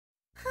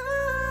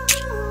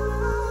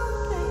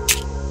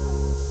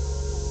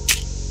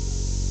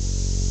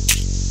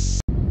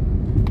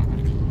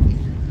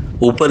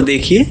ऊपर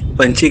देखिए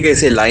पंछी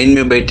कैसे लाइन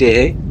में बैठे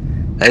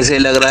हैं। ऐसे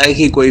लग रहा है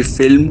कि कोई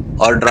फिल्म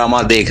और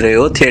ड्रामा देख रहे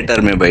हो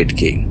थिएटर में बैठ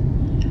के।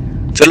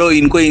 चलो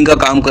इनको इनका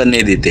काम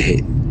करने देते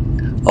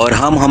हैं और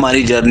हम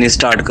हमारी जर्नी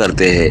स्टार्ट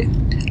करते हैं।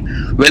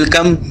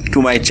 Welcome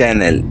to my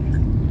channel.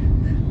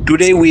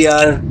 Today we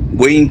are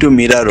going to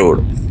Meera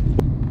road.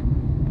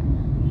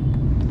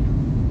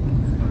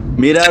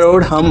 Meera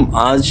road हम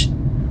आज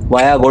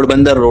वाया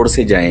घोड़बंदर रोड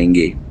से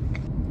जाएंगे।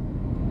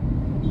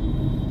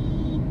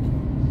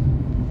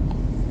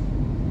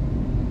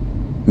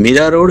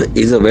 Mira Road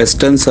is a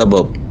western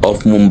suburb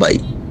of Mumbai.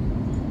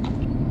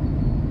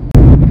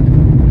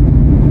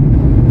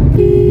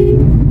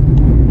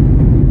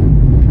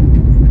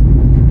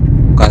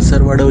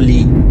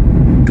 कासरवाडोली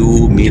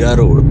to Meera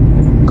road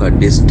का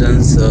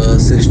डिस्टेंस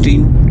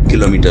 16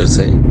 किलोमीटर्स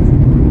है।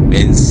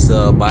 मीन्स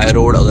बाय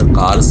रोड अगर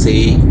कार से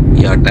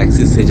या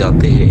टैक्सी से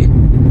जाते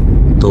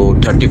हैं तो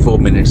 34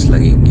 मिनट्स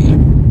लगेंगे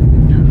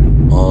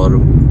और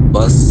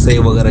बस से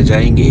वगैरह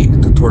जाएंगे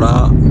तो थोड़ा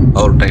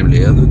और टाइम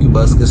लगेगा क्योंकि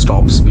बस के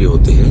स्टॉप्स भी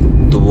होते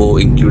हैं तो वो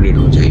इंक्लूडेड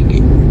हो जाएंगे।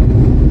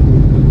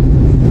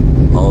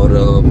 और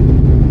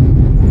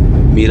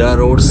मीरा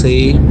रोड से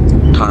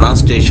थाना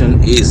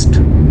स्टेशन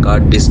ईस्ट का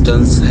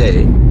डिस्टेंस है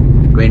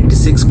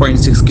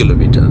 26.6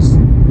 kilometres.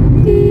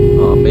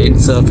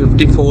 Means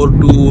 54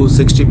 to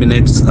 60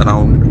 minutes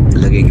around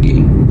लगेंगे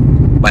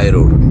बाय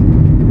रोड।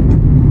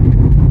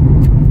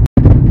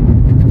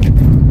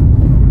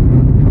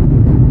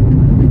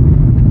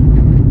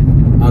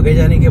 आगे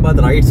जाने के बाद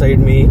राइट साइड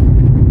में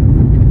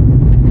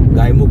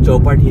गायमुख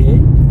चौपाटी है।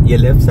 ये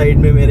लेफ्ट साइड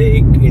में मेरे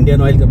एक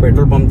इंडियन ऑयल का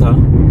पेट्रोल पंप था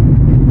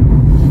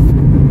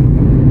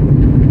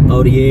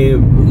और ये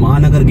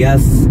महानगर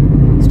गैस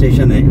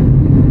स्टेशन है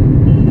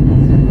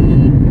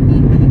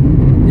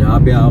जहाँ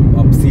पे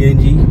आप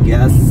सीएनजी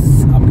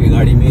गैस आपके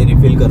गाड़ी में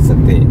रिफिल कर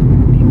सकते हैं।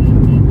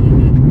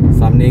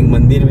 सामने एक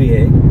मंदिर भी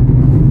है।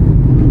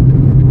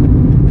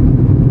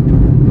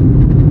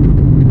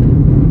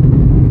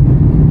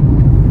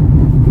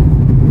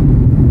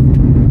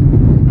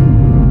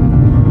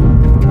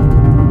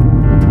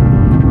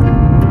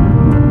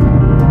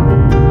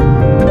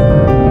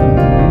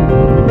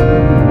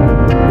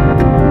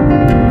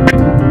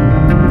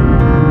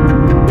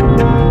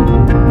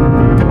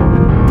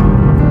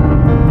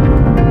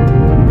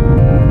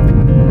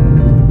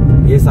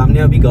 सामने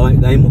अभी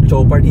गायमुख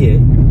चौपाटी है।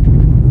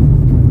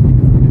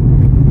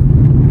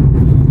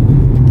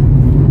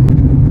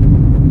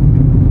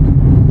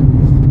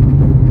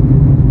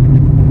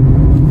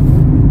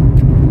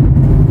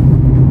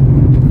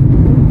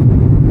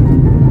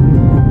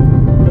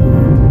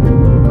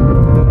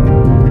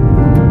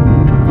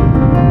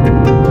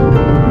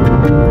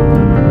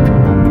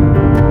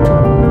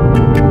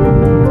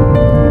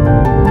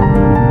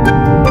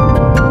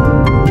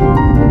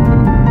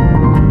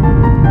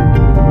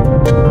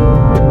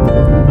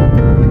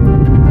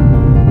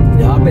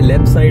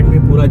 साइड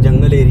में पूरा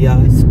जंगल एरिया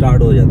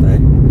स्टार्ट हो जाता है।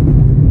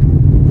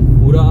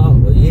 पूरा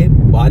ये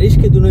बारिश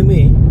के दिनों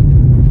में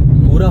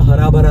पूरा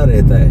हरा भरा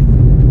रहता है।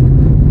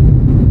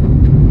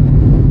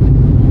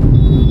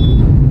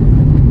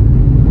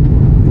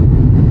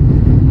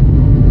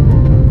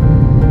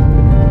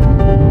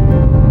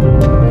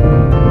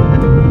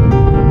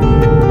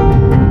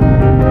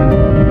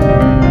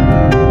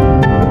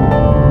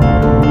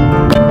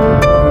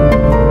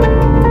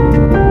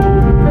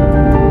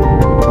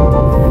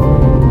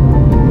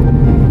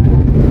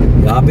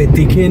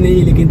 तीखे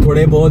नहीं लेकिन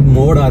थोड़े बहुत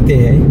मोड़ आते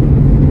हैं।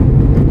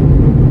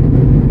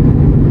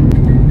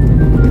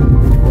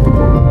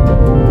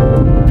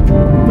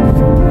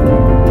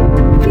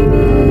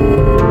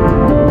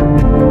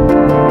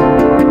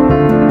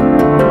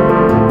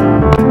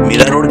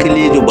 मीरा रोड के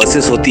लिए जो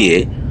बसेस होती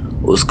है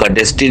उसका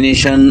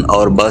डेस्टिनेशन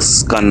और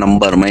बस का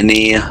नंबर मैंने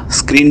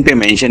स्क्रीन पे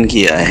मेंशन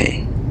किया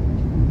है।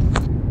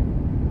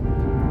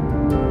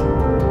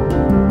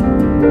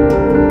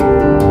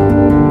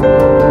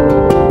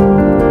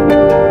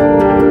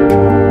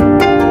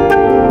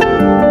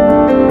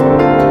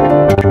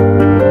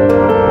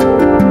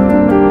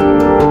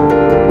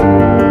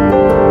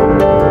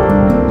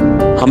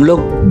 हम लोग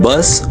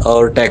बस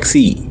और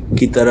टैक्सी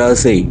की तरह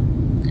से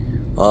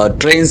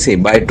ट्रेन से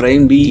बाय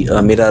ट्रेन भी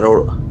मीरा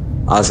रोड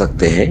आ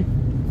सकते हैं।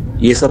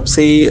 ये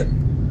सबसे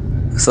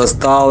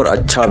सस्ता और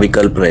अच्छा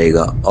विकल्प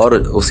रहेगा और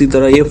उसी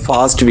तरह ये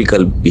फास्ट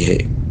विकल्प भी है।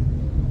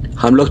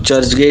 हम लोग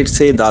चर्च गेट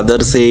से,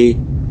 दादर से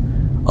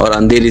और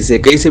अंधेरी से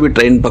कहीं से भी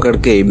ट्रेन पकड़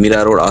के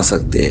मीरा रोड आ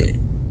सकते हैं।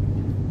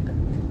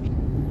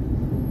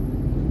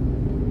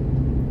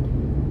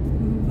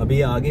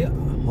 अभी आगे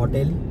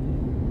होटल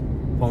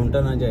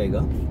फाउंटेन आ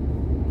जाएगा।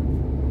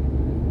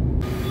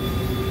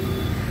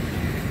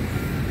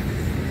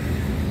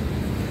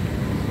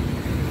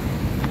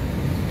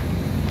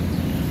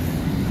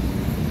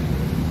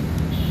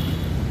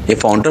 ये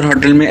फाउंटेन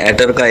होटल में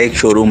एटर का एक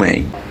शोरूम है।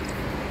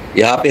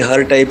 यहाँ पे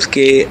हर टाइप्स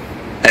के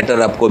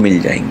एटर आपको मिल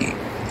जाएंगे।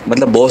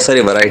 मतलब बहुत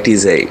सारी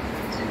वैरायटीज़ है।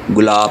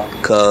 गुलाब,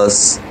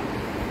 खस,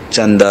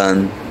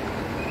 चंदन,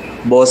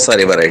 बहुत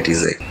सारी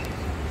वैरायटीज़ है।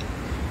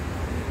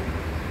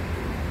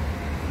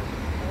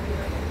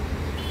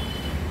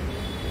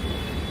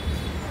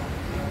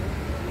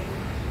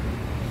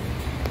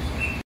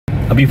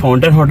 अभी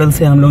फाउंटेन होटल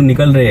से हम लोग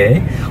निकल रहे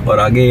हैं और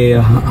आगे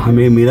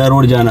हमें मीरा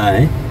रोड जाना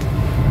है,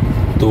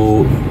 तो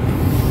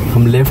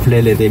हम लेफ्ट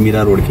ले लेते हैं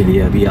मीरा रोड के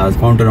लिए अभी आज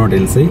फाउंटेन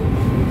होटल से।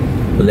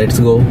 तो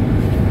लेट्स गो।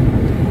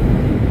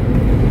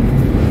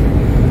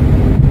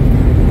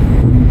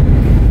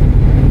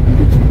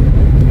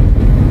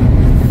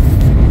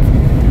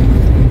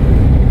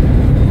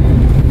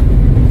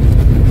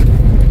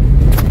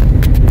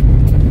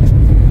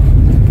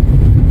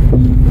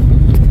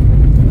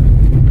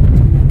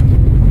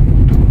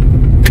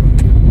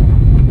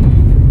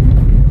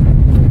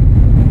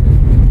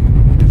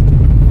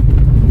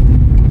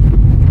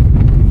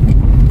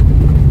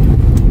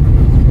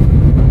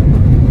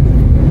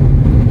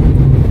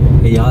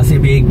 यहाँ से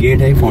भी एक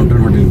गेट है फाउंटेन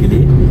होटल के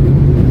लिए।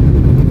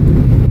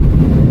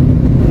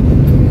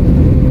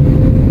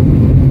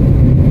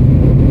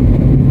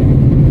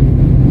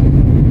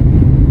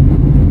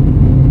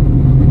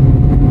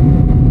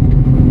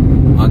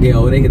 आगे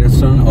और एक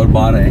रेस्टोरेंट और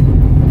बार है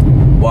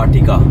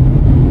वाटिका,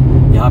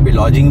 यहाँ पे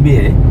लॉजिंग भी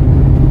है,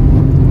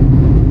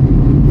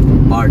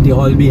 पार्टी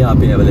हॉल भी यहाँ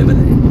पे अवेलेबल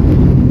है।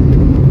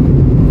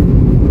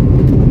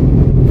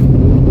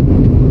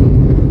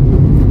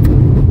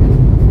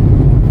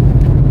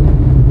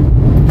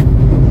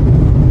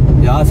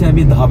 यहाँ से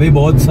अभी ढाबे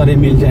बहुत सारे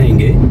मिल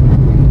जाएंगे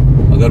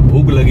अगर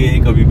भूख लगे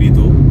कभी भी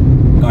तो।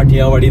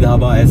 काठियावाड़ी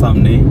ढाबा है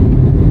सामने,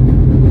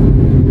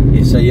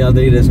 ये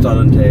सह्याद्री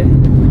रेस्टोरेंट है।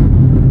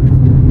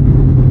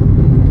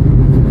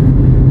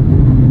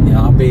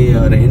 यहाँ पे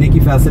रहने की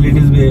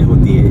फैसिलिटीज भी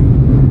होती है।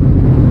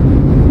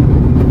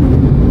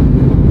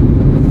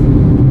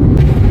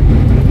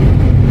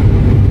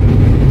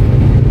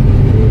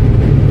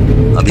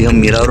 अभी हम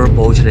मीरा रोड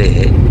पहुंच रहे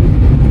हैं।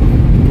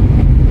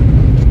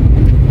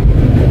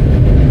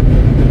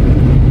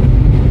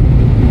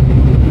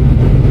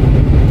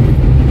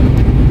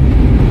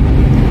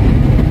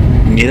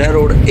 मीरा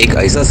रोड एक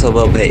ऐसा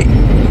सबब है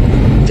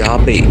जहाँ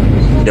पे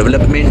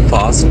डेवलपमेंट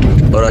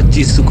फास्ट और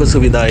अच्छी सुख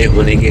सुविधाएं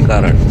होने के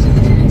कारण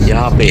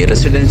यहाँ पे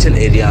रेसिडेंशियल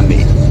एरिया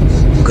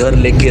में घर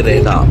लेके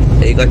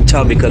रहना एक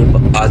अच्छा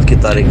विकल्प आज की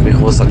तारीख में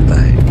हो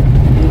सकता है।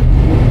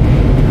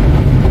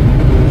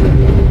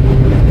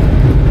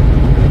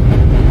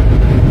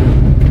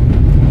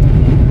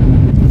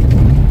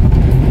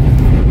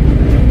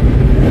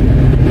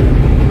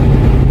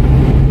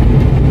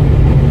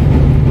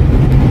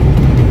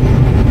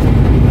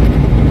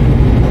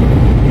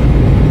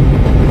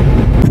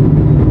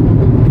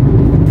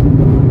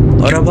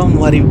 और अब हम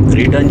हमारी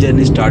रिटर्न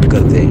जर्नी स्टार्ट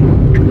करते हैं।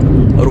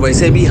 और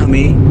वैसे भी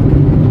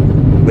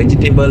हमें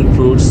वेजिटेबल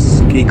फ्रूट्स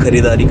की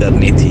खरीदारी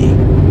करनी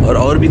थी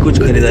और भी कुछ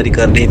खरीदारी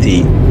करनी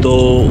थी, तो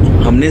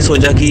हमने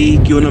सोचा कि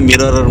क्यों ना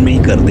मीरा रोड में ही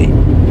कर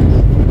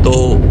दें। तो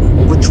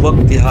कुछ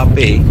वक्त यहाँ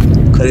पे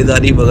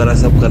खरीदारी वगैरह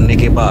सब करने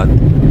के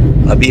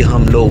बाद अभी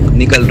हम लोग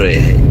निकल रहे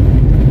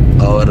हैं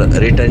और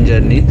रिटर्न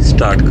जर्नी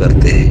स्टार्ट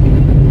करते हैं।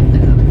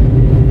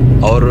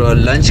 और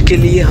लंच के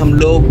लिए हम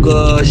लोग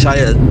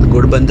शायद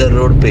घोड़बंदर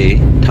रोड पे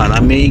थाना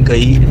में ही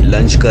कहीं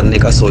लंच करने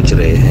का सोच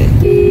रहे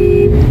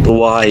हैं, तो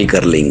वहाँ ही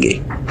कर लेंगे।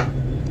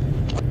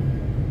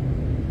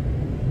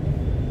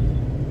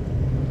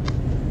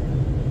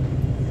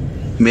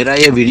 मेरा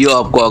ये वीडियो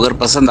आपको अगर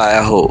पसंद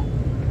आया हो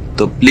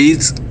तो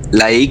please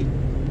like,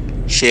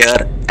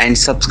 share and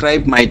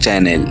subscribe my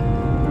channel.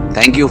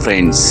 Thank you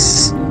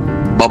friends,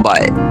 bye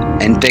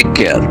bye and take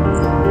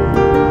care.